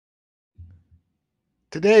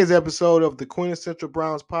Today's episode of the Quintessential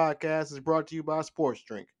Browns podcast is brought to you by Sports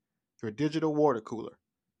Drink, your digital water cooler.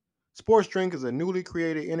 Sports Drink is a newly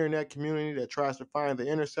created internet community that tries to find the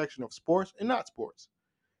intersection of sports and not sports.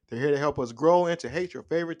 They're here to help us grow and to hate your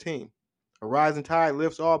favorite team. A rising tide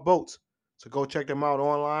lifts all boats, so go check them out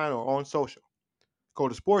online or on social. Go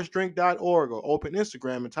to sportsdrink.org or open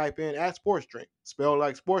Instagram and type in @sportsdrink, spelled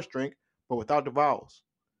like sports drink, but without the vowels.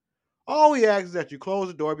 All we ask is that you close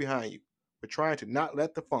the door behind you. We're trying to not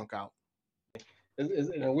let the funk out. It's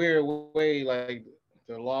in a weird way, like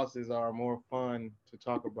the losses are more fun to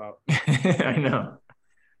talk about. I know.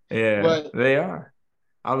 Yeah, But they are.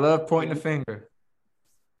 I love pointing the finger.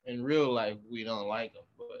 in real life, we don't like them,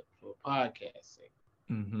 but for podcasting.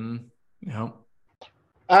 Mm-hmm. Yep. All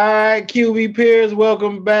right, QB peers,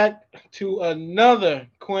 welcome back to another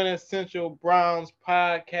Quintessential Browns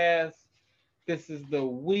podcast. This is the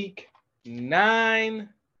week 9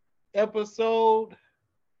 episode.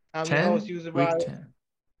 I'm your 10? host, user by Week 10.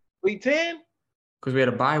 Week 10? Because we had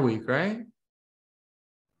a bye week, right?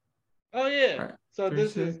 Oh yeah. Right. So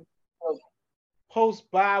this 36. is post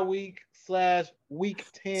bye week / week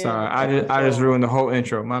 10. Sorry, I just ruined the whole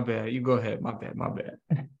intro. My bad. You go ahead. My bad.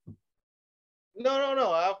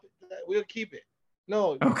 No. We'll keep it.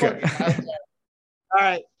 No. Okay. Fuck it. All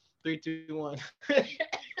right. 3, 2, 1.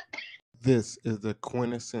 This is the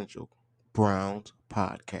Quintessential Browns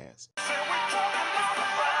podcast.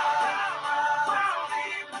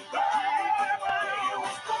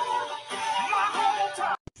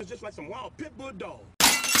 It's just like some wild pit bull dog.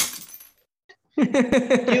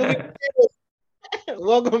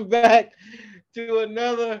 Welcome back to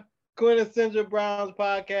another Quintessential Browns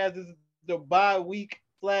podcast. This is the bye week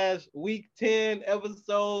 / week 10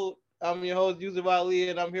 episode. I'm your host, Yusuf Ali,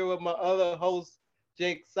 and I'm here with my other host,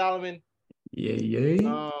 Jake Solomon.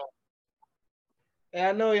 Yeah. And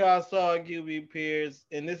I know y'all saw QB peers,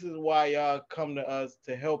 and this is why y'all come to us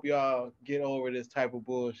to help y'all get over this type of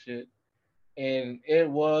bullshit. And it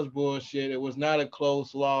was bullshit. It was not a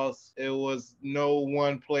close loss. It was no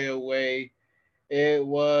one play away. It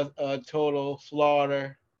was a total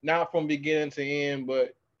slaughter, not from beginning to end,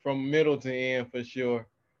 but from middle to end for sure.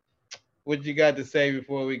 What you got to say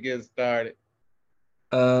before we get started?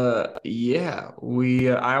 Yeah.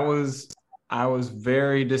 I was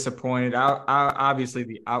very disappointed. I obviously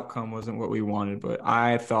the outcome wasn't what we wanted, but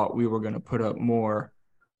I thought we were going to put up more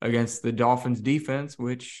against the Dolphins defense,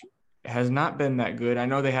 which has not been that good. I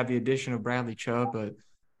know they have the addition of Bradley Chubb, but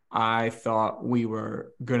I thought we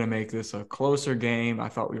were going to make this a closer game. I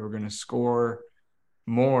thought we were going to score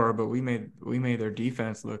more, but we made their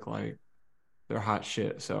defense look like they're hot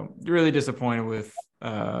shit. So really disappointed with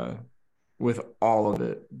all of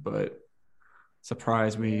it, but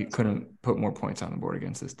surprised we couldn't put more points on the board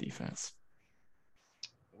against this defense.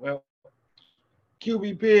 Well,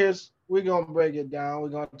 QB peers, we're going to break it down. We're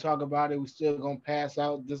going to talk about it. We're still going to pass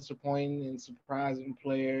out disappointing and surprising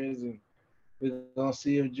players, and we're going to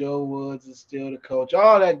see if Joe Woods is still the coach.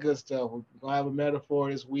 All that good stuff. We're going to have a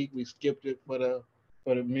metaphor this week. We skipped it for the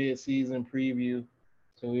mid-season preview.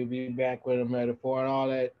 So we'll be back with a metaphor and all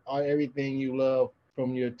that, everything you love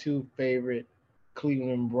from your two favorite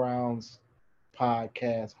Cleveland Browns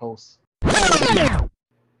podcast hosts.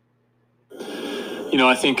 You know,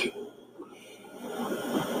 I think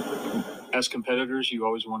as competitors, you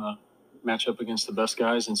always want to match up against the best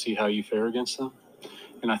guys and see how you fare against them.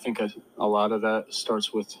 And I think a lot of that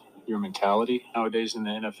starts with your mentality. Nowadays in the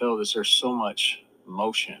NFL, there's so much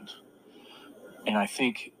motion. And I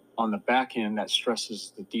think on the back end, that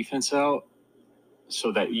stresses the defense out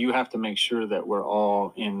so that you have to make sure that we're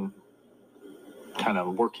all in kind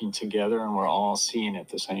of working together and we're all seeing it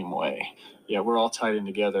the same way. Yeah, we're all tied in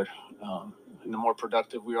together. And the more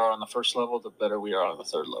productive we are on the first level, the better we are on the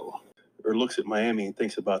third level. Or looks at Miami and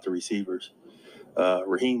thinks about the receivers.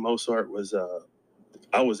 Raheem Mostert was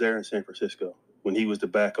I was there in San Francisco when he was the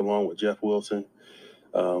back along with Jeff Wilson.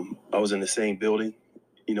 I was in the same building,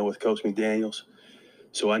 with Coach McDaniels.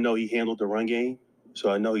 So I know he handled the run game. So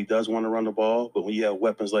I know he does want to run the ball. But when you have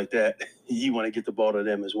weapons like that, you want to get the ball to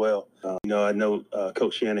them as well. I know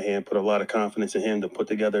Coach Shanahan put a lot of confidence in him to put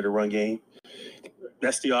together the run game.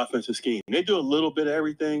 That's the offensive scheme. They do a little bit of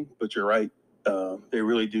everything, but you're right. They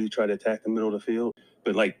really do try to attack the middle of the field.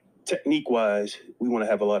 But technique-wise, we want to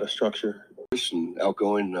have a lot of structure. And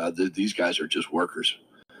outgoing, these guys are just workers,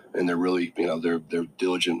 and they're really, they're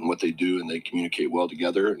diligent in what they do, and they communicate well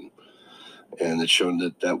together, and it's shown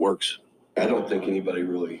that works. I don't think anybody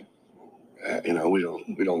really,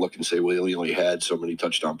 we don't look and say, well, we only had so many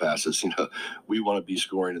touchdown passes. We want to be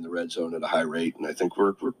scoring in the red zone at a high rate, and I think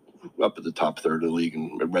we're up at the top third of the league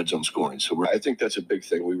in red zone scoring. So I think that's a big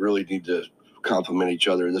thing. We really need to complement each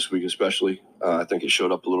other this week, especially. I think it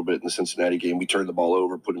showed up a little bit in the Cincinnati game. We turned the ball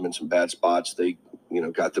over, put them in some bad spots. They,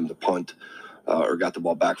 got them to punt or got the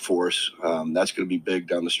ball back for us. That's going to be big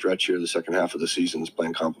down the stretch here. The second half of the season is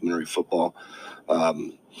playing complementary football.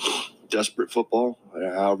 Desperate football,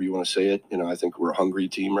 however you want to say it. I think we're a hungry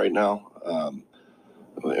team right now.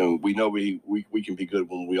 And we know we can be good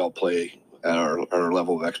when we all play at our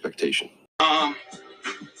level of expectation.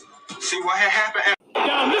 See what had happened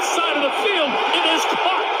down this side of the field. It is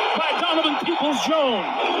caught by Donovan Peoples-Jones.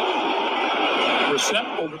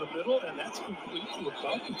 Brissett over the middle, and that's complete to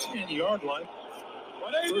about the 10-yard line.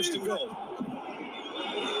 First to go.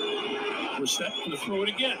 Brissett going to throw it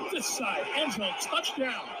again. This side, end zone,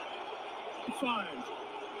 touchdown. 5,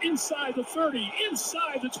 inside the 30,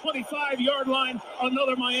 inside the 25-yard line.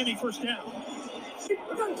 Another Miami first down.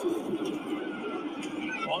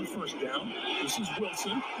 On first down, this is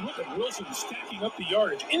Wilson. Look at Wilson stacking up the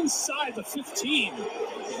yardage inside the 15.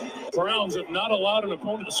 Browns have not allowed an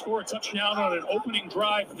opponent to score a touchdown on an opening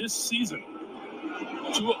drive this season.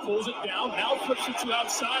 Tua pulls it down, now flips it to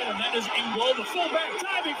outside, and that is Ingold, the fullback,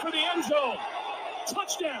 diving for the end zone.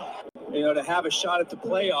 Touchdown. To have a shot at the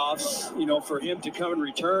playoffs, for him to come and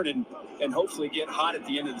return and hopefully get hot at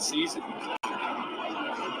the end of the season.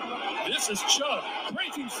 This is Chubb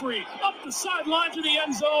breaking free up the sideline to the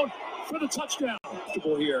end zone for the touchdown.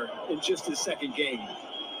 Here in just his second game.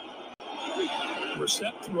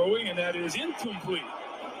 Brissett throwing, and that is incomplete.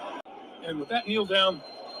 And with that kneel down,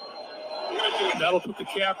 that'll put the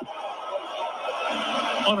cap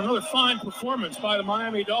on another fine performance by the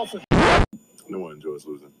Miami Dolphins. No one enjoys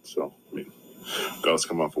losing. So, regardless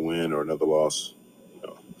come off a win or another loss,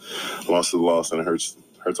 loss is a loss, and it hurts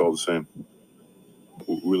all the same.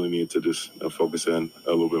 We really need to just focus in a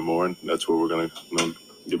little bit more, and that's what we're going to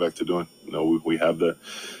get back to doing. We have the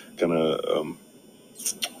kind of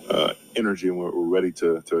energy, and we're ready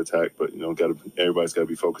to attack, but everybody's got to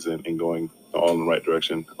be focusing and going all in the right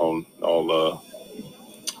direction, all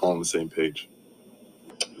on the same page.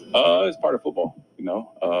 It's part of football,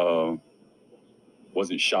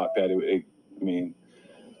 wasn't shocked that I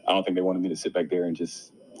don't think they wanted me to sit back there and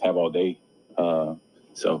just have all day.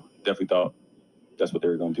 So definitely thought that's what they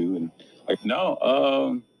were going to do. And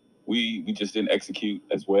we just didn't execute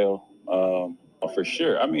as well. For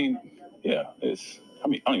sure. I don't even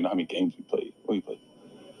know how many games we played. What we played?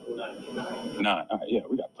 9. All right, yeah,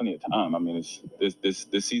 we got plenty of time. It's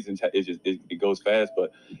this season. It goes fast,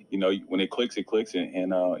 but when it clicks, it clicks,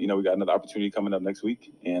 and we got another opportunity coming up next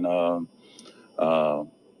week, and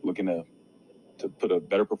looking to put a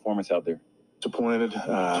better performance out there. Disappointed.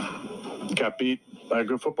 Got beat by a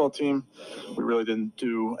good football team. We really didn't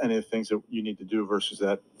do any of the things that you need to do versus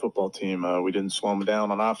that football team. We didn't slow them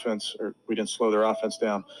down on offense, or we didn't slow their offense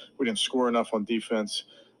down. We didn't score enough on defense.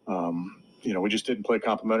 We just didn't play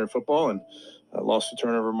complementary football and lost the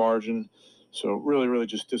turnover margin. So really, really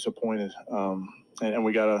just disappointed. And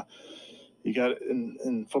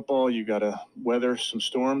in football, you got to weather some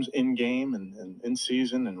storms in game and in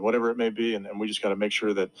season and whatever it may be. And we just got to make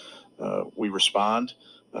sure that we respond.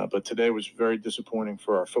 But today was very disappointing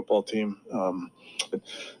for our football team.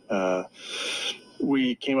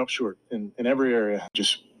 We came up short in every area,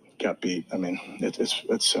 just got beat.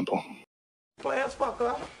 It's simple. Players fuck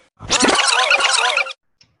up.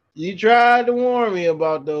 You tried to warn me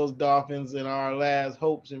about those Dolphins in our last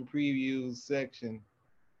hopes and previews section.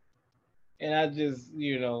 And I just,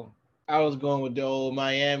 I was going with the old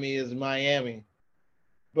Miami is Miami.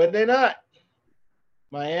 But they're not.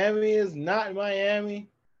 Miami is not Miami.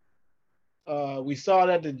 We saw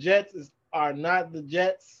that the Jets are not the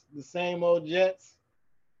Jets, the same old Jets.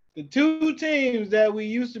 The two teams that we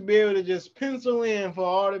used to be able to just pencil in for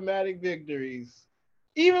automatic victories,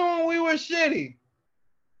 even when we were shitty.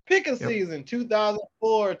 Pick a season,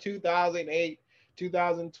 2004, 2008,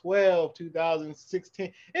 2012,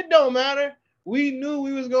 2016. It don't matter. We knew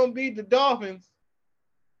we was going to beat the Dolphins.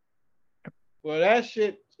 Well, that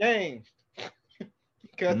shit changed.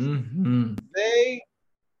 Because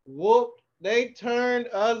they turned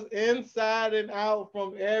us inside and out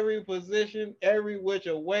from every position, every which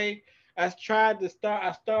way. I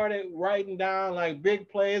started writing down like big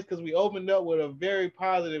plays because we opened up with a very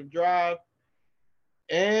positive drive.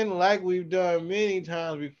 And like we've done many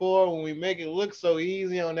times before, when we make it look so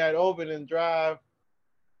easy on that opening drive,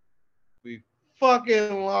 we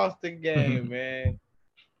fucking lost the game, man.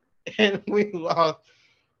 And we lost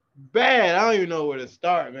bad. I don't even know where to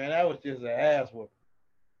start, man. That was just an ass whooping.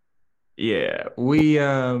 Yeah, we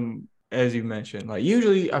as you mentioned, like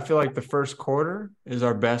usually I feel like the first quarter is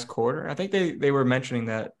our best quarter. I think they were mentioning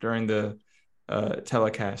that during the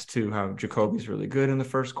telecast too, how Jacoby's really good in the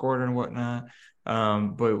first quarter and whatnot.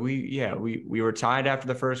 But we were tied after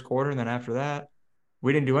the first quarter, and then after that,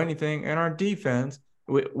 we didn't do anything. And our defense,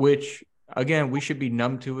 which again, we should be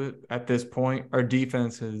numb to it at this point. Our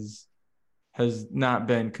defense has not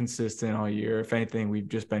been consistent all year. If anything, we've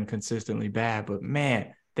just been consistently bad. But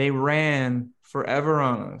man, they ran forever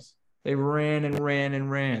on us. They ran and ran and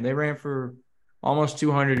ran. They ran for almost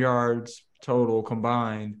 200 yards total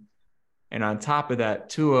combined. And on top of that,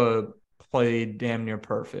 Tua played damn near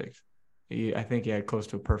perfect. I think he had close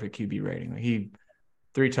to a perfect QB rating. He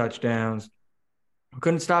 3 touchdowns.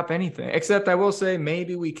 Couldn't stop anything. Except I will say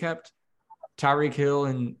maybe we kept Tyreek Hill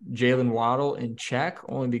and Jalen Waddle in check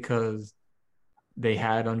only because they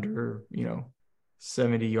had under,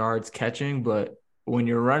 70 yards catching. But when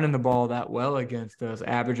you're running the ball that well against us,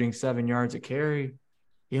 averaging 7 yards a carry,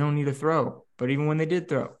 you don't need to throw. But even when they did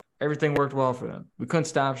throw, everything worked well for them. We couldn't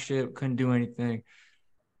stop shit. Couldn't do anything.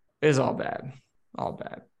 It was all bad. All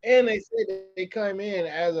bad. And they said that they come in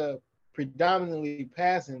as a predominantly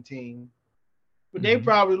passing team. But they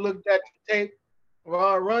probably looked at the tape of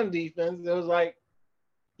our run defense. It was like,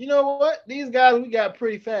 you know what? These guys, we got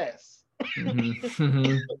pretty fast.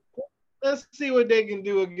 Let's see what they can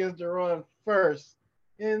do against the run first.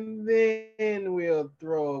 And then we'll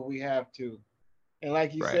throw if we have to. And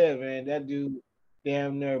like you said, man, that dude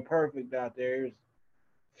damn near perfect out there.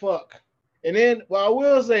 Fuck. And then, well, I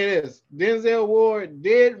will say this. Denzel Ward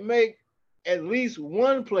did make at least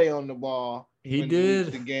one play on the ball. He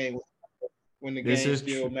did. The game when the game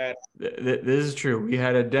still mattered. This is true. We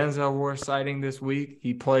had a Denzel Ward sighting this week.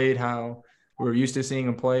 He played how we're used to seeing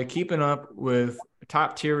him play, keeping up with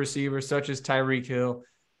top-tier receivers such as Tyreek Hill,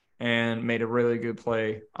 and made a really good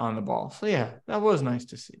play on the ball. So, yeah, that was nice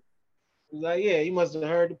to see. Like, yeah, he must have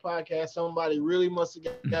heard the podcast. Somebody really must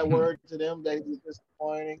have got word to them that he was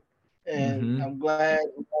disappointing. And I'm glad.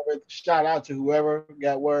 Shout out to whoever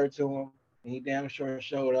got word to him. He damn sure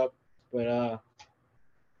showed up. But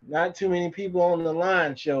not too many people on the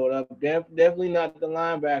line showed up. Definitely not the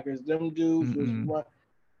linebackers. Them dudes was.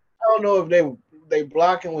 I don't know if they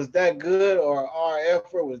blocking was that good or our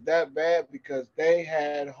effort was that bad because they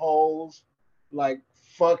had holes like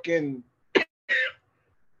fucking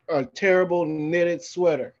a terrible knitted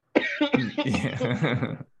sweater.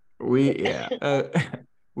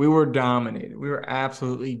 We were dominated. We were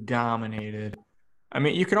absolutely dominated. I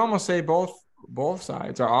mean, you could almost say both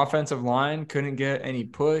sides. Our offensive line couldn't get any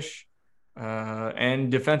push,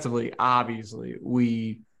 and defensively, obviously,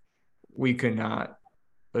 we could not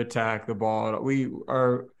attack the ball.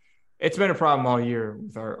 It's been a problem all year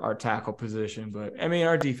with our tackle position, but I mean,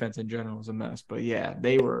 our defense in general was a mess. But yeah,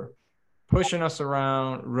 they were pushing us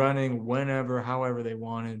around, running whenever, however they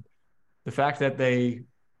wanted. The fact that they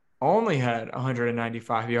only had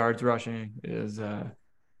 195 yards rushing is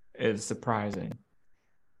surprising.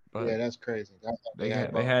 But yeah, that's crazy. They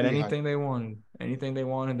had anything they wanted. Anything they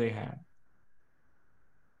wanted, they had.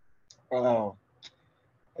 Oh,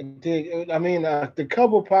 I mean, the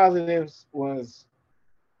couple positives was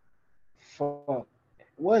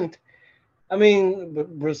wasn't. I mean,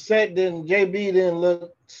 Brissett JB didn't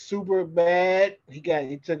look super bad.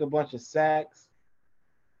 He took a bunch of sacks.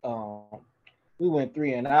 We went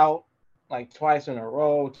 3 and out like twice in a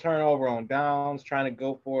row. Turnover on downs, trying to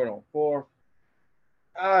go for it on 4th.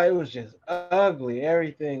 It was just ugly.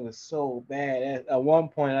 Everything was so bad. At one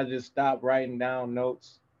point, I just stopped writing down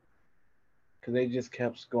notes because they just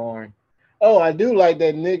kept scoring. Oh, I do like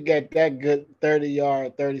that Nick got that good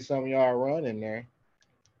 30-some yard run in there.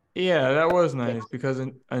 Yeah, that was nice because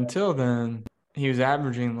until then, he was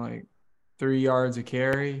averaging like 3 yards a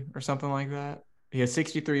carry or something like that. He had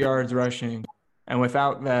 63 yards rushing, and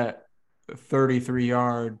without that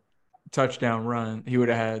 33-yard touchdown run, he would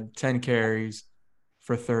have had 10 carries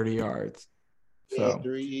for 30 yards. So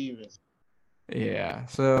 3 even. Yeah,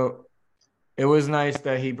 so it was nice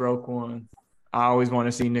that he broke one. I always want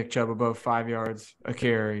to see Nick Chubb above 5 yards a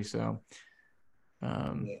carry. So,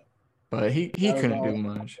 but he couldn't do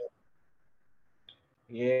much.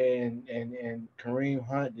 Yeah, and Kareem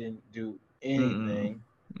Hunt didn't do anything.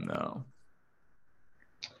 No.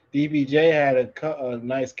 DPJ had a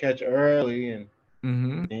nice catch early, and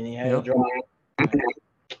then he had a drop.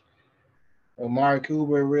 Amari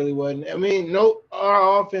Cooper really wasn't. I mean,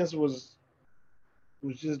 our offense was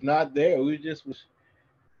just not there. We just was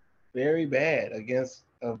very bad against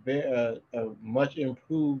a much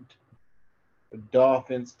improved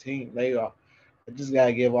Dolphins team. I just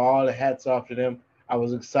gotta give all the hats off to them. I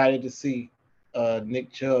was excited to see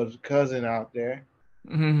Nick Chubb's cousin out there,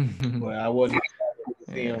 but I wasn't excited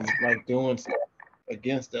to see him like doing stuff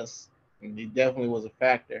against us. And he definitely was a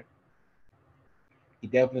factor. He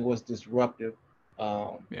definitely was disruptive.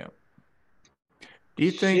 Yeah. Do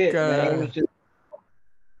you think? Shit, man, it was just.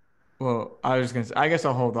 Well, I was gonna say, I guess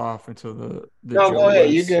I'll hold off until the No, Joe go ahead.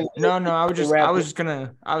 You Woods. can. No, I was wrap it. just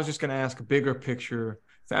gonna ask a bigger picture.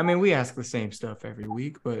 I mean, we ask the same stuff every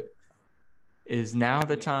week, but is now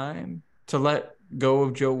the time to let go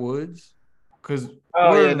of Joe Woods? Because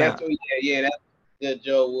That's the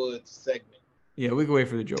Joe Woods segment. Yeah, we can wait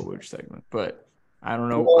for the Joe Woods segment, but I don't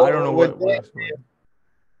know. Well, I don't know with what. that,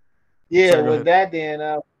 yeah, Sorry, go with ahead. that,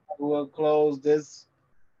 then we'll close this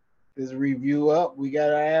review up. We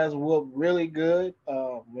got our ass whooped really good.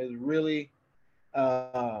 Was really.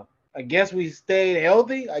 I guess we stayed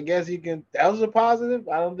healthy. I guess you can. That was a positive.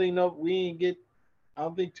 I don't think I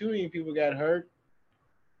don't think too many people got hurt.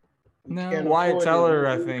 No, Wyatt Teller,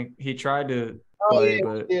 I think he tried to play,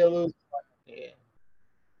 but yeah,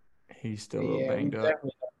 he's still a little banged up.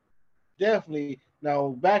 Definitely. Now,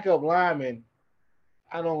 backup lineman,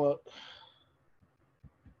 I don't know.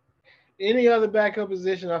 Any other backup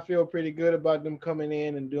position, I feel pretty good about them coming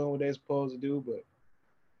in and doing what they're supposed to do, but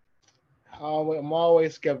I'm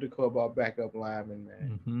always skeptical about backup linemen,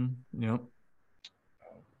 man. Mm-hmm. Yep.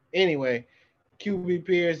 Anyway, QB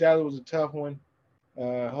Pierce, that was a tough one.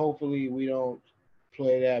 Hopefully we don't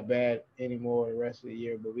play that bad anymore the rest of the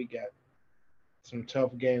year, but we got some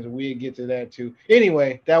tough games. We'll get to that too.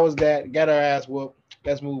 Anyway, that was that. Got our ass whooped.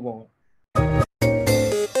 Let's move on.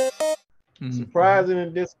 Mm-hmm. Surprising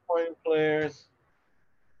and disappointing players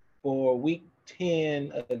for week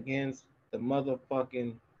 10 against the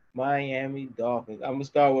motherfucking Miami Dolphins. I'm going to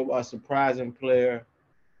start with our surprising player.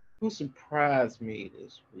 Who surprised me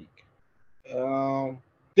this week?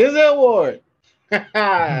 Denzel Ward.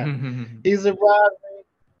 He surprised me.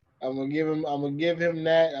 I'm gonna give him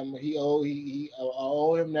that. I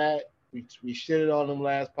owe him that. We shitted on him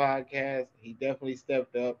last podcast. He definitely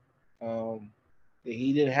stepped up.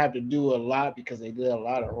 He didn't have to do a lot because they did a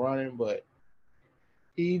lot of running, but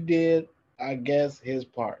he did, I guess, his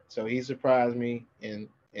part. So he surprised me and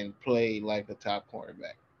played like a top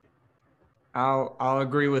cornerback. I'll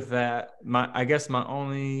agree with that. I guess my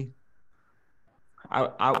only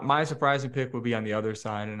my surprising pick would be on the other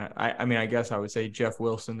side, and I mean I guess I would say Jeff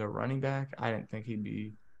Wilson, the running back. I didn't think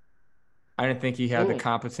he had the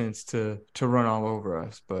competence to run all over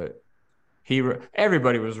us, but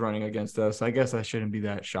everybody was running against us. I guess I shouldn't be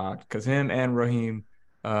that shocked because him and Raheem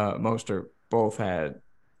Mostert both had,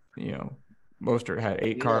 Mostert had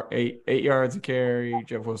 8 yards a carry.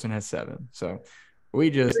 Jeff Wilson had 7. So we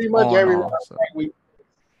just pretty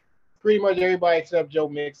much everybody except Joe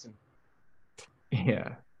Mixon.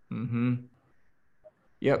 Yeah. Mm-hmm.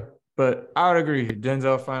 Yep. But I would agree.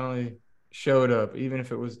 Denzel finally showed up, even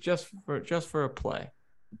if it was just for a play.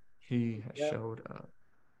 He showed up.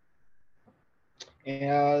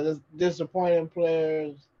 And disappointing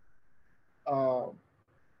players. The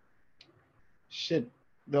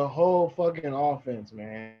whole fucking offense,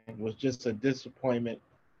 man, was just a disappointment.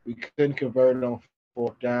 We couldn't convert on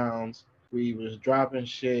 4th downs. We was dropping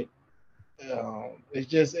shit. It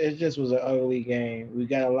just was an ugly game. We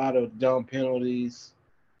got a lot of dumb penalties,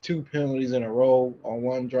 2 penalties in a row on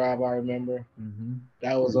one drive. I remember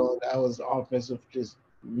that was offensive, just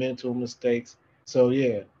mental mistakes. So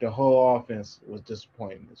yeah, the whole offense was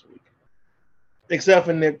disappointing this week, except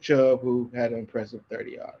for Nick Chubb, who had an impressive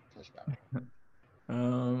 30-yard touchdown.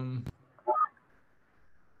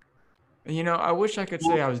 I wish I could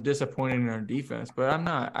say I was disappointed in our defense, but I'm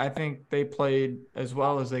not. I think they played as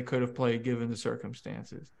well as they could have played given the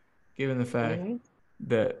circumstances, given the fact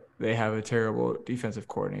that they have a terrible defensive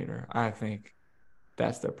coordinator. I think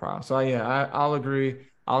that's their problem. So, yeah, I'll agree.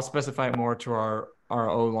 I'll specify it more to our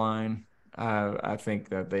O-line. I think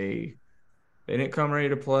that they didn't come ready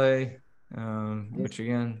to play, which,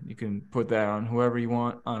 again, you can put that on whoever you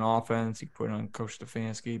want on offense. You can put it on Coach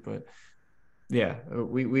Stefanski, but – yeah,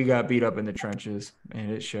 we got beat up in the trenches, and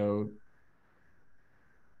it showed.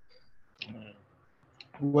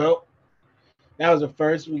 Well, that was the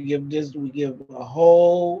first. We give a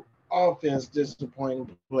whole offense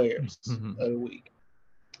disappointing players of the week,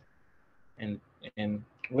 and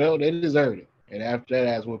well, they deserved it. And after that,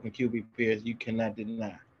 as with QB Pierce, you cannot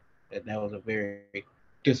deny that was a very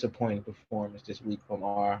disappointing performance this week from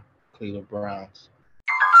our Cleveland Browns.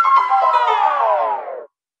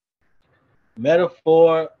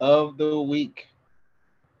 Metaphor of the week.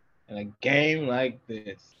 In a game like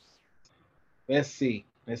this, let's see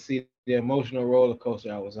the emotional roller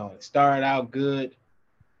coaster I was on. It started out good.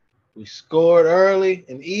 We scored early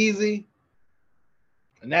and easy,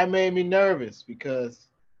 and that made me nervous because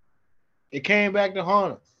it came back to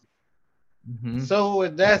haunt us. So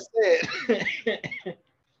with that said,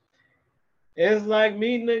 It's like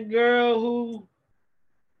meeting a girl who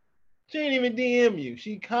she didn't even DM you.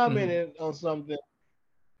 She commented on something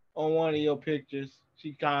on one of your pictures.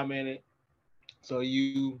 She commented, so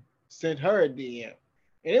you sent her a DM,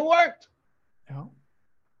 and it worked. Yeah.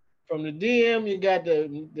 From the DM, you got the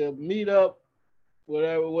meetup,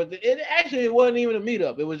 whatever. It wasn't even a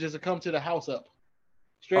meetup. It was just a come to the house up.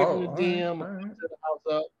 Straight from the DM, all right. come to the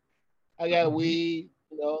house up. I got weed,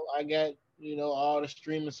 I got, all the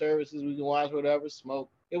streaming services we can watch, whatever, smoke.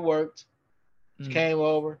 It worked. She came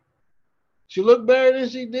over. She looked better than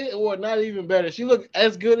she did, or not even better. She looked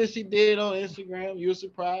as good as she did on Instagram. You were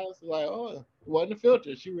surprised. Like, oh, it wasn't a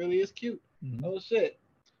filter. She really is cute. Oh, shit.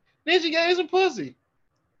 Then she gave you some pussy.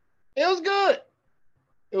 It was good.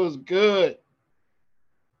 It was good.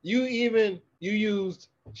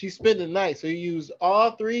 She spent the night, so you used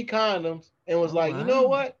all 3 condoms and was like, you know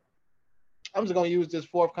what? I'm just gonna use this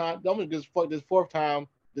 4th condom. I'm gonna just fuck this 4th time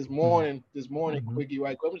this morning, quickie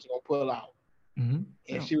right quick. I'm just gonna pull out. And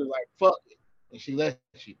she was like, fuck it. And she let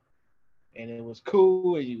you. And it was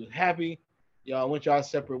cool, and you was happy. Y'all went y'all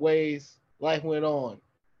separate ways. Life went on.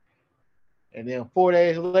 And then 4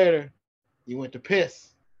 days later, you went to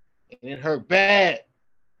piss. And it hurt bad.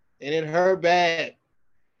 And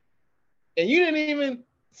you didn't even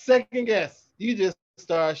second guess. You just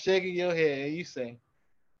started shaking your head and you say,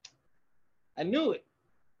 I knew it.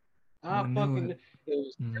 It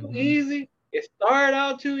was too easy. It started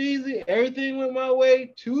out too easy. Everything went my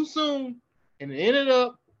way too soon. And it ended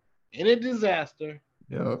up in a disaster.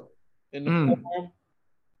 Yep. In the form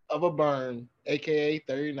of a burn, aka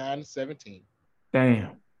 39-17.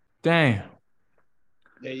 Damn. There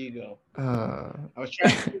you go. I was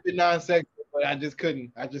trying to keep it non-sexual, but I just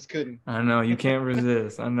couldn't. I know you can't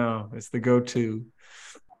resist. I know it's the go-to.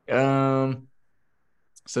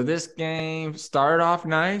 So this game started off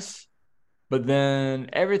nice, but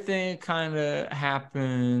then everything kind of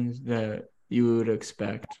happened that you would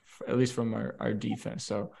expect, at least from our defense.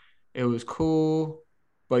 So it was cool,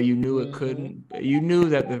 but you knew it couldn't. You knew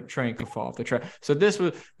that the train could fall off the track. So this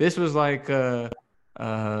was like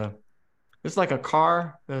it's like a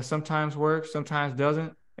car that sometimes works, sometimes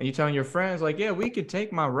doesn't. And you telling your friends, like, yeah, we could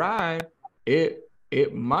take my ride. It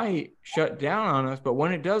might shut down on us, but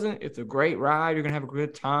when it doesn't, it's a great ride. You're going to have a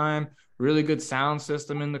good time. Really good sound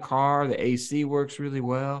system in the car. The AC works really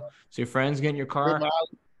well. So your friends get in your car.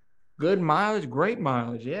 Good mileage, great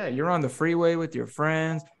mileage. Yeah, you're on the freeway with your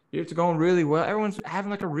friends. It's going really well. Everyone's having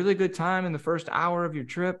like a really good time in the first hour of your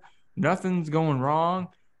trip. Nothing's going wrong.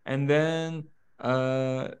 And then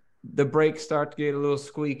the brakes start to get a little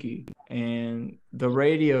squeaky and the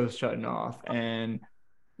radio's shutting off. And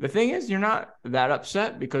the thing is, you're not that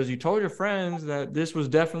upset because you told your friends that this was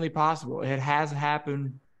definitely possible. It has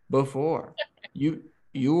happened before. You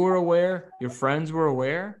were aware, your friends were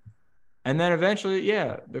aware, and then eventually,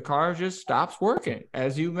 the car just stops working.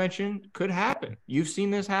 As you mentioned, could happen. You've seen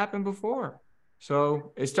this happen before.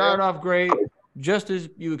 So it started off great, just as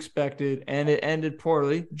you expected, and it ended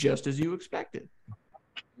poorly, just as you expected.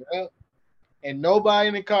 Yeah. And nobody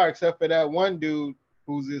in the car except for that one dude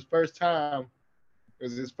who's his first time. It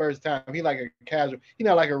was his first time. He like a casual. He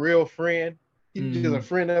not like a real friend. He's just a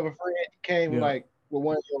friend of a friend. He came like with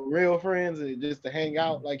one of your real friends and just to hang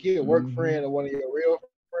out. Like he a work friend or one of your real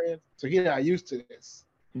friends. So he's not used to this.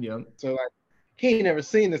 Yep. So like he ain't never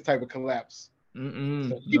seen this type of collapse. So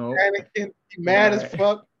he panicking. He mad as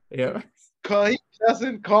fuck. Yeah. He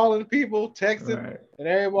cussing, calling people, texting, and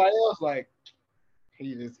everybody else like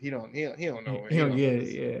he don't know. He don't get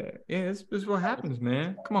it. Yeah. This is what happens,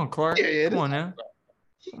 man. Come on, Clark. Come on now.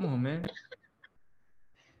 Come on, man.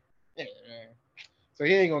 Yeah, man. So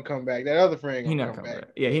he ain't gonna come back. That other friend ain't gonna come back.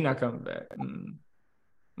 Yeah, he not coming back.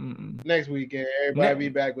 Next weekend, everybody be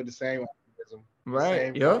back with the same optimism.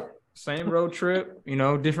 Right. Yep. Same road trip.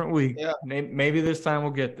 Different week. Yeah. Maybe this time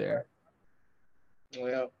we'll get there.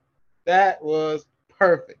 Well, that was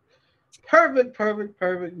perfect. Perfect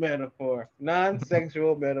metaphor.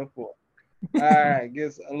 Non-sexual metaphor. All right,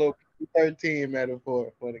 gets a little 13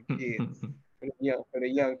 metaphor for the kids. For the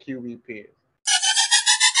young QB peers.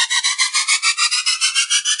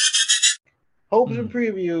 Hopes and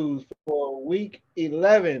previews for week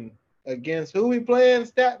 11 against who we playing,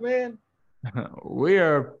 Statman? We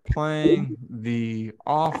are playing the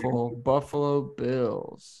awful Buffalo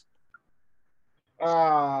Bills.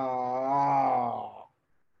 Oh,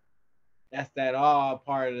 that's that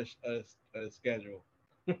part of the schedule.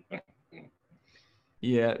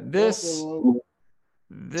 Yeah, this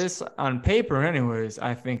on paper anyways,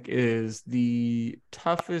 I think is the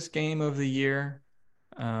toughest game of the year.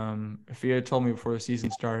 If you had told me before the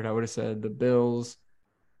season started, I would have said the Bills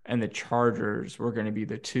and the Chargers were going to be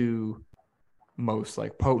the two most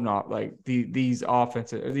like potent, like these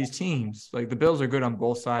offenses or these teams. Like the Bills are good on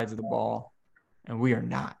both sides of the ball, and we are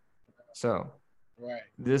not. So right.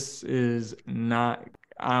 This is not.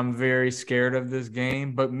 I'm very scared of this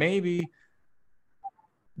game, but maybe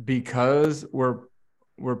because we're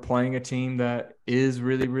playing a team that is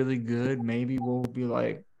really, really good, maybe we'll be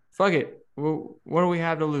like, fuck it. Well, what do we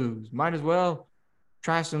have to lose? Might as well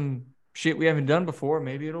try some shit we haven't done before.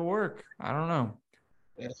 Maybe it'll work. I don't know.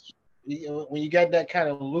 When you got that kind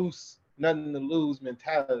of loose, nothing to lose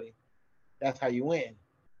mentality, that's how you win.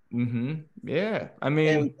 Mm-hmm. Yeah. I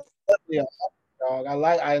mean,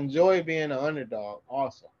 I enjoy being an underdog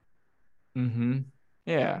also. Mm-hmm.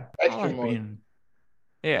 Yeah. Extra more.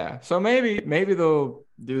 Yeah. So maybe they'll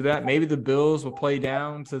do that. Maybe the Bills will play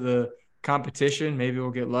down to the competition. Maybe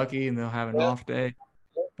we'll get lucky and they'll have an off day.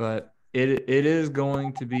 But it is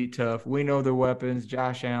going to be tough. We know their weapons,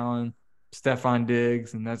 Josh Allen, Stephon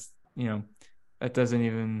Diggs, and that's, that doesn't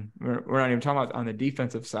even, we're not even talking about on the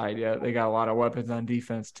defensive side yet. They got a lot of weapons on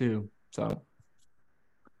defense too. So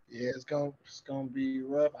yeah, it's gonna be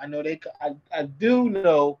rough. I know I do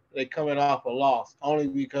know they're coming off a loss only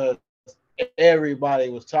because everybody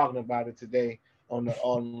was talking about it today on the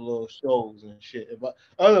little shows and shit. But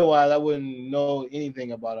otherwise, I wouldn't know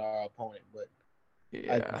anything about our opponent. But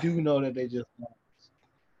yeah. I do know that they just lost.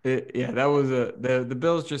 That was the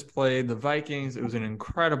Bills just played the Vikings. It was an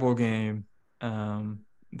incredible game.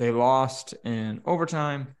 They lost in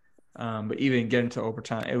overtime, but even getting to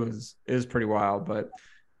overtime, it was pretty wild. But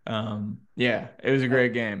yeah, it was a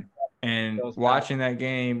great game. And watching that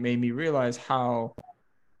game made me realize how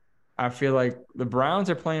I feel like the Browns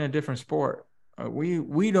are playing a different sport.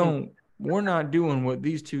 We're not doing what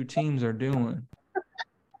these two teams are doing.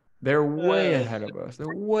 They're way ahead of us.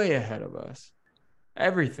 They're way ahead of us.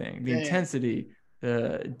 Everything, the intensity,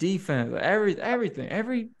 the defense, everything,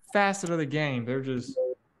 every facet of the game. They're just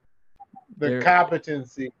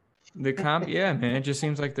competency. Yeah, man. It just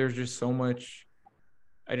seems like there's just so much.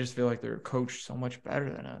 I just feel like they're coached so much better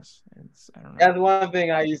than us. I don't know. That's one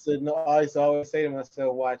thing I used to always say to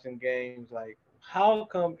myself watching games, like, how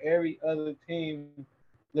come every other team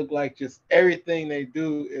look like just everything they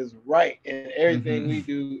do is right and everything we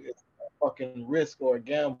do is a fucking risk or a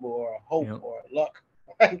gamble or a hope or a luck?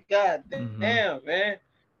 Like, God damn, man.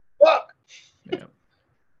 Fuck. Yeah.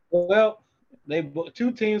 Well,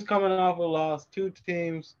 two teams coming off a loss, two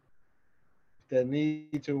teams that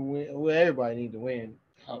need to win. Well, everybody need to win.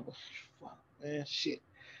 Oh, fuck, man, shit.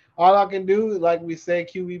 All I can do, like we say,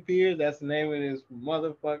 QB Peers, that's the name of this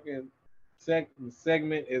motherfucking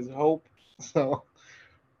segment, is hope. So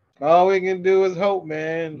all we can do is hope,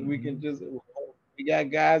 man. We can just hope. We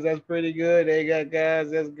got guys that's pretty good. They got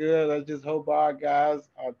guys that's good. Let's just hope our guys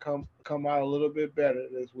are come out a little bit better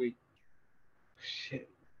this week. Shit.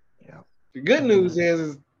 Yeah. The good news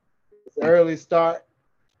is it's early start.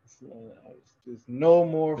 There's no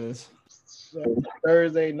more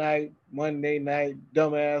Thursday night, Monday night,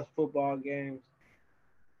 dumbass football games.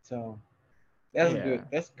 So that's good.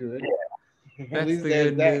 That's good. That's the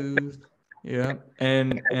good news. Yeah.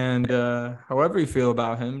 And however you feel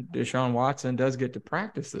about him, Deshaun Watson does get to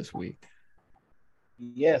practice this week.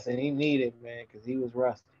 Yes, and he needed, man, because he was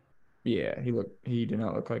rusty. Yeah, he did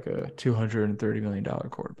not look like a $230 million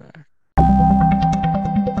quarterback.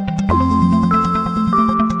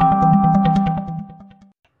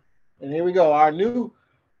 And here we go. Our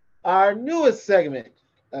newest segment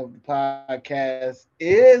of the podcast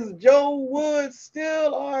is Joe Woods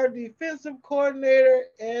still our defensive coordinator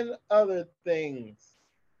and other things.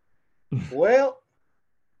 Well,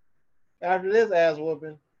 after this ass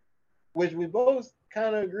whooping, which we both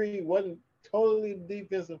kind of agree wasn't totally the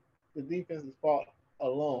defense's fault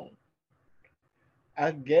alone,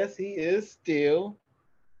 I guess he is still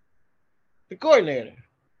the coordinator.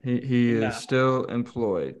 He is still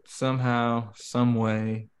employed somehow, some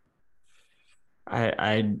way.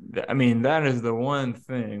 I mean, that is the one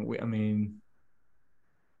thing.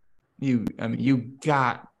 You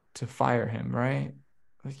got to fire him, right?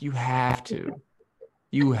 Like, you have to.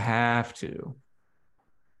 You have to.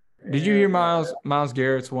 Did you hear Myles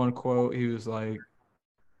Garrett's one quote? He was like,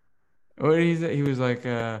 what did he say? He was like,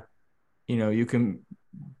 you can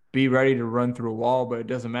be ready to run through a wall, but it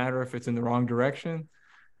doesn't matter if it's in the wrong direction.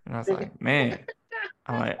 And I was like, man,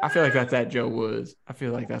 I feel like that's at Joe Woods. I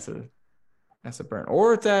feel like that's a burn.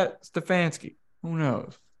 Or it's at Stefanski. Who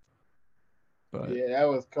knows? But yeah, that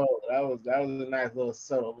was cold. That was a nice little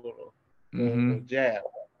subtle little jab.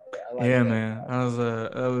 Like that. Man.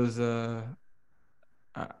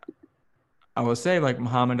 I would say like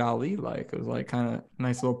Muhammad Ali, like it was like kind of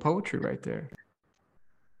nice little poetry right there.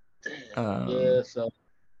 Yeah, so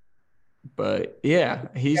But yeah,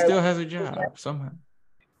 he still has a job somehow.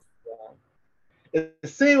 It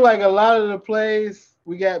seemed like a lot of the plays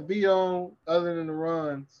we got beat on, other than the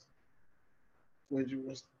runs, which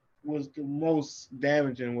was the most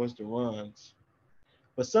damaging was the runs.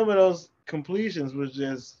 But some of those completions was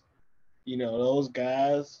just, those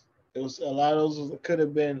guys. It was a lot of those could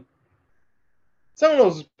have been. Some of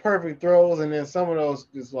those perfect throws, and then some of those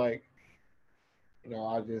just like, I'm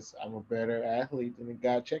a better athlete than the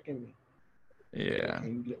guy checking me. Yeah.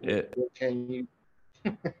 What can you?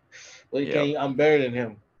 I'm better than him.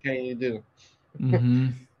 What can you do? Mm-hmm.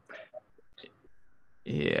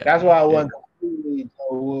 Yeah. That's why I wasn't completely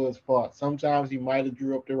Joe Woods' fault. Sometimes he might have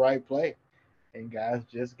drew up the right play, and guys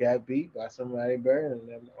just got beat by somebody better than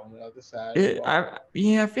them on the other side. I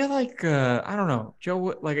feel like I don't know,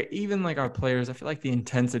 Joe. Like even like our players, I feel like the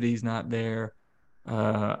intensity's not there.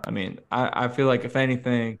 I feel like if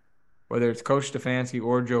anything, whether it's Coach Stefanski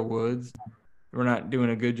or Joe Woods, we're not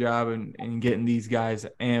doing a good job in getting these guys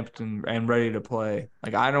amped and ready to play.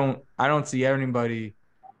 Like I don't see anybody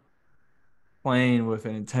playing with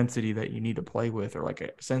an intensity that you need to play with, or like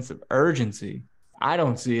a sense of urgency. I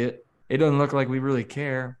don't see it. It doesn't look like we really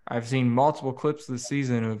care. I've seen multiple clips this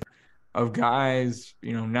season of guys,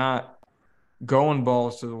 not going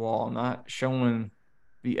balls to the wall, not showing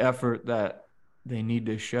the effort that they need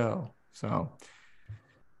to show. So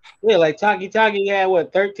yeah, like Taki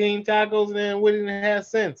had 13 tackles, and then we didn't have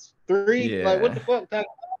sense. 3, yeah. Like what the fuck, Taki?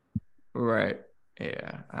 Right.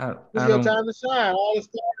 Yeah. It's your time to shine. All the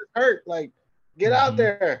stars hurt. Like, get out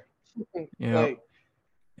there. Yeah.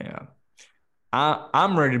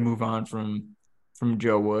 I'm ready to move on from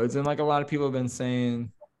Joe Woods, and like a lot of people have been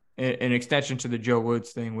saying, an extension to the Joe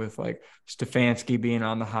Woods thing with like Stefanski being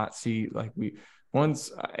on the hot seat. Like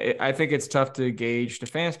I think it's tough to gauge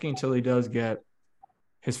Stefanski until he does get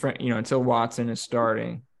his friend, until Watson is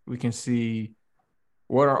starting. We can see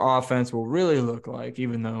what our offense will really look like,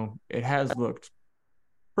 even though it has looked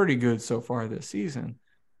pretty good so far this season.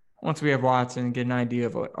 Once we have Watson, get an idea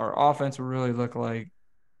of what our offense will really look like.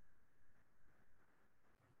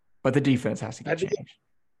 But the defense has to get changed.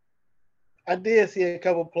 I did see a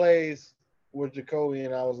couple plays with Jacoby,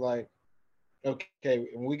 and I was like, okay,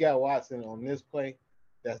 when we got Watson on this play,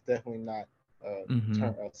 that's definitely not a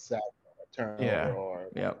sack, a turnover, or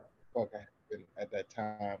at that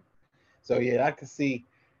time. So yeah, I can see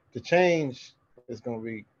the change is going to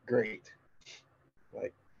be great.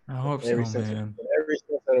 Like I hope every so, man. Every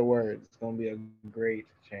sense of the word, it's going to be a great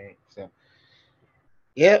change. So,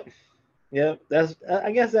 yep.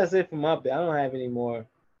 I guess that's it from up there. I don't have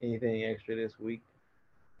anything extra this week.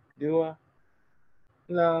 Do I?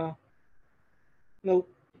 No. Nope.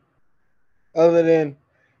 Other than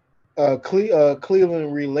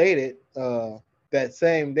Cleveland related, that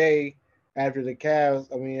same day after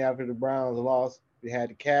the Browns lost, we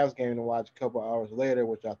had the Cavs game to watch a couple hours later,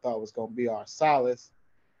 which I thought was going to be our solace,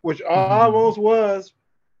 which almost was.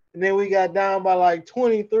 And then we got down by like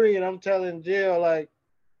 23, and I'm telling Jill, like,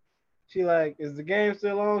 she like, is the game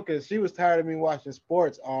still on? Because she was tired of me watching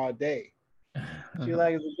sports all day. She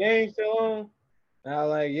like, is the game still on? And I was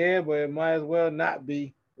like, yeah, but it might as well not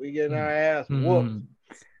be. We getting our ass whooped.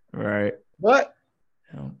 Right. But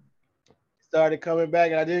started coming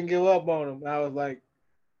back, and I didn't give up on them. I was like,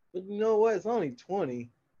 but you know what? It's only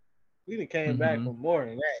 20. We done came back for more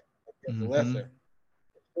than that. It's lesser.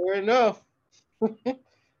 Sure enough, them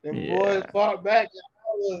boys fought back.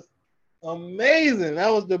 That was amazing. That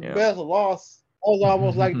was the best loss. That was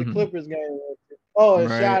almost like the Clippers game. Oh, and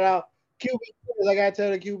shout out QB Pierce. I gotta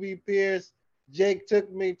tell the QB Pierce, Jake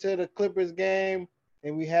took me to the Clippers game,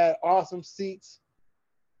 and we had awesome seats.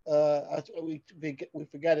 We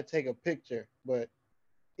forgot to take a picture, but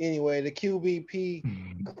anyway, the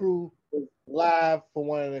QBP crew was live for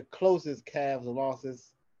one of the closest Cavs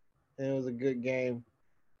losses, and it was a good game.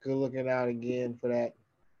 Good looking out again for that.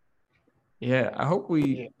 Yeah, I hope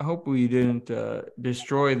we didn't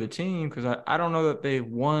destroy the team, because I don't know that they've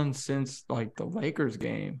won since like the Lakers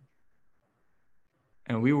game,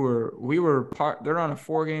 and we were they're on a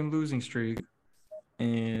 4-game losing streak,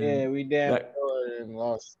 and we and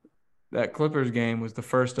lost. That Clippers game was the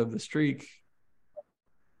first of the streak.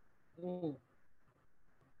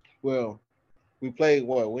 Well, we played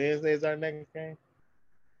Wednesday is our next game?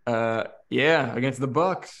 Against the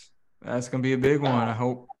Bucks. That's gonna be a big one. I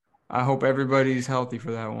hope everybody's healthy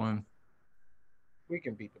for that one. We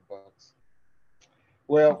can beat the Bucks.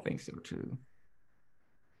 Well, I think so too.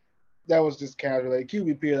 That was just casual. Like,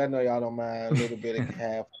 QB Pierce, I know y'all don't mind a little bit of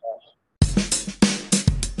half.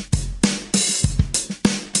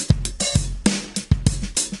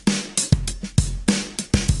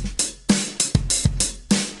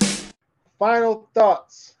 final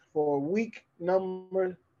thoughts for week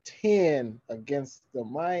number 10 against the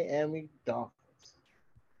Miami Dolphins.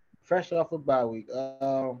 Fresh off a bye week.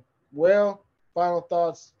 Well, final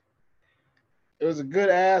thoughts. It was a good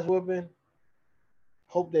ass whooping.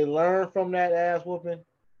 Hope they learn from that ass whooping.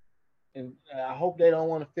 And I hope they don't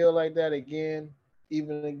want to feel like that again,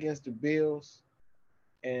 even against the Bills.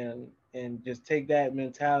 And just take that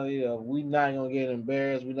mentality of we not going to get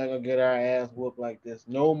embarrassed. We're not going to get our ass whooped like this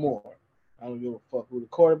no more. I don't give a fuck who the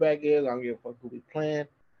quarterback is. I don't give a fuck who we playing.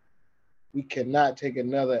 We cannot take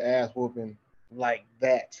another ass whooping like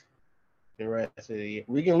that the rest of the year.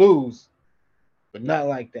 We can lose, but not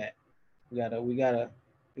like that. We gotta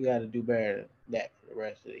do better than that for the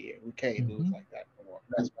rest of the year. We can't lose like that anymore.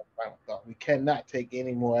 That's my final thought. We cannot take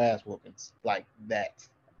any more ass whoopings like that.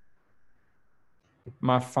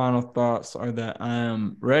 My final thoughts are that I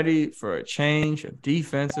am ready for a change of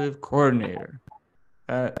defensive coordinator.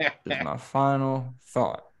 That is my final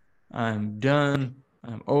thought. I'm done.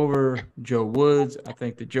 I'm over Joe Woods. I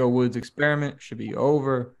think the Joe Woods experiment should be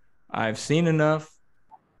over. I've seen enough,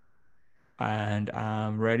 and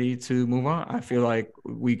I'm ready to move on. I feel like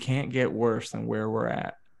we can't get worse than where we're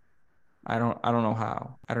at. I don't know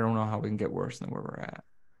how. I don't know how we can get worse than where we're at.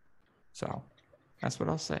 So that's what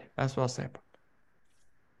I'll say. That's what I'll say about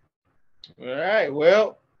it. All right.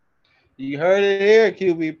 Well, you heard it here,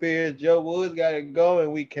 QB Pierce. Joe Woods got to go,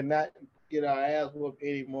 and we cannot get our ass whooped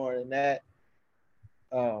any more than that.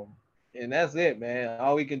 And that's it, man.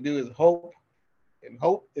 All we can do is hope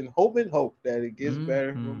that it gets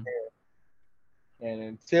better from here. And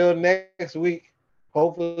until next week,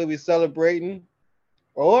 hopefully we celebrating,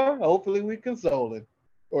 or hopefully we consoling,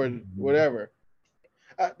 or whatever.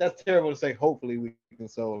 That's terrible to say. Hopefully we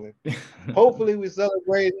consoling. Hopefully we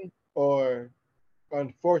celebrating, or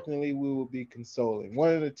unfortunately we will be consoling.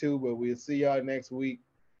 One of the two, but we'll see y'all next week.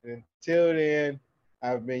 And until then,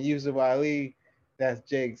 I've been Yusuf Ali. That's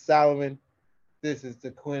Jake Solomon. This is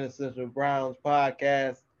the Quintessential Browns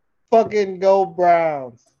podcast. Fucking go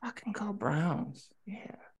Browns. Fucking go Browns.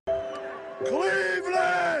 Yeah.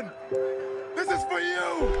 Cleveland! This is for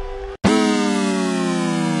you!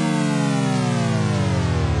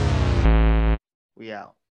 We out.